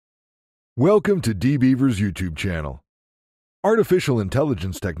Welcome to DBeaver's YouTube channel. Artificial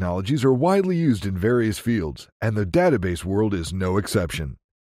intelligence technologies are widely used in various fields, and the database world is no exception.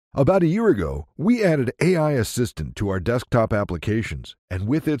 About a year ago, we added AI Assistant to our desktop applications, and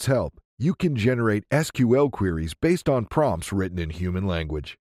with its help, you can generate SQL queries based on prompts written in human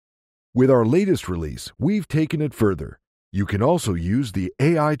language. With our latest release, we've taken it further. You can also use the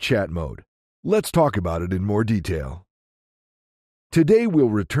AI chat mode. Let's talk about it in more detail. Today we'll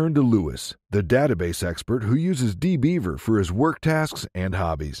return to Lewis, the database expert who uses DBeaver for his work tasks and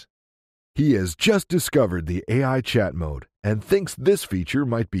hobbies. He has just discovered the AI chat mode and thinks this feature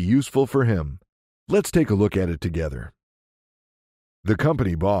might be useful for him. Let's take a look at it together. The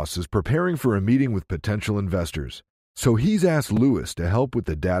company boss is preparing for a meeting with potential investors, so he's asked Lewis to help with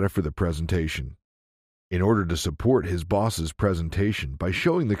the data for the presentation. In order to support his boss's presentation by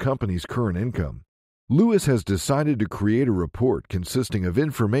showing the company's current income, Lewis has decided to create a report consisting of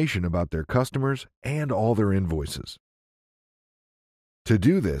information about their customers and all their invoices. To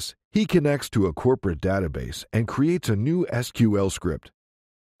do this, he connects to a corporate database and creates a new SQL script.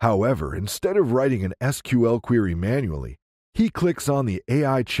 However, instead of writing an SQL query manually, he clicks on the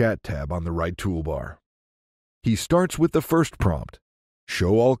AI Chat tab on the right toolbar. He starts with the first prompt,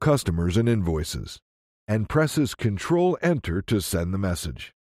 Show all customers and invoices, and presses Ctrl-Enter to send the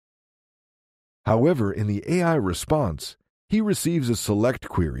message. However, in the AI response, he receives a select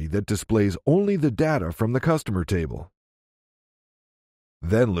query that displays only the data from the customer table.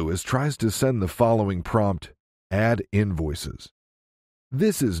 Then Lewis tries to send the following prompt, Add invoices.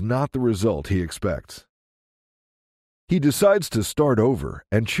 This is not the result he expects. He decides to start over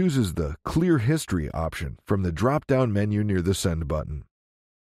and chooses the Clear History option from the drop-down menu near the Send button.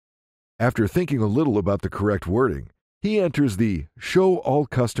 After thinking a little about the correct wording, he enters the Show all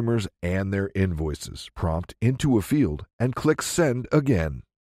customers and their invoices prompt into a field and clicks Send again.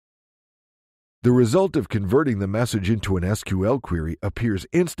 The result of converting the message into an SQL query appears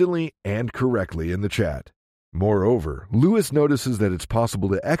instantly and correctly in the chat. Moreover, Lewis notices that it's possible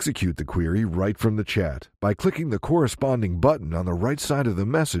to execute the query right from the chat by clicking the corresponding button on the right side of the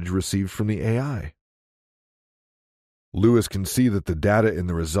message received from the AI. Lewis can see that the data in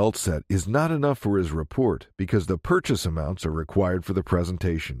the results set is not enough for his report because the purchase amounts are required for the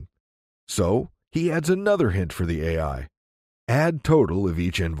presentation. So, he adds another hint for the AI. Add total of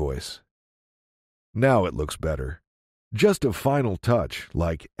each invoice. Now it looks better. Just a final touch,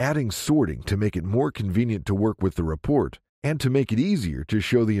 like adding sorting to make it more convenient to work with the report and to make it easier to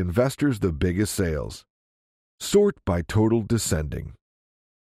show the investors the biggest sales. Sort by total descending.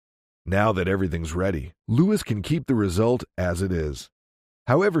 Now that everything's ready, Lewis can keep the result as it is.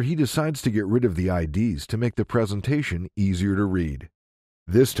 However, he decides to get rid of the IDs to make the presentation easier to read.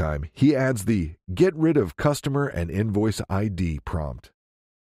 This time, he adds the Get rid of customer and invoice ID prompt.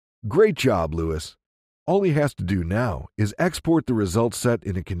 Great job, Lewis! All he has to do now is export the result set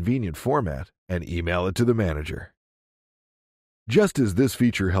in a convenient format and email it to the manager. Just as this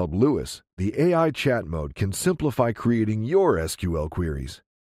feature helped Lewis, the AI chat mode can simplify creating your SQL queries.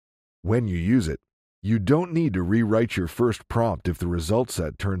 When you use it, you don't need to rewrite your first prompt if the result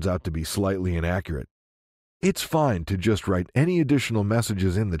set turns out to be slightly inaccurate. It's fine to just write any additional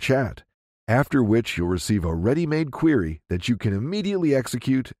messages in the chat, after which you'll receive a ready-made query that you can immediately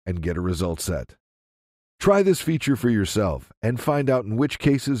execute and get a result set. Try this feature for yourself and find out in which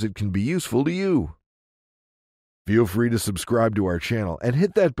cases it can be useful to you. Feel free to subscribe to our channel and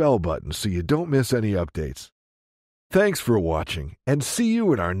hit that bell button so you don't miss any updates. Thanks for watching, and see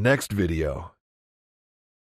you in our next video.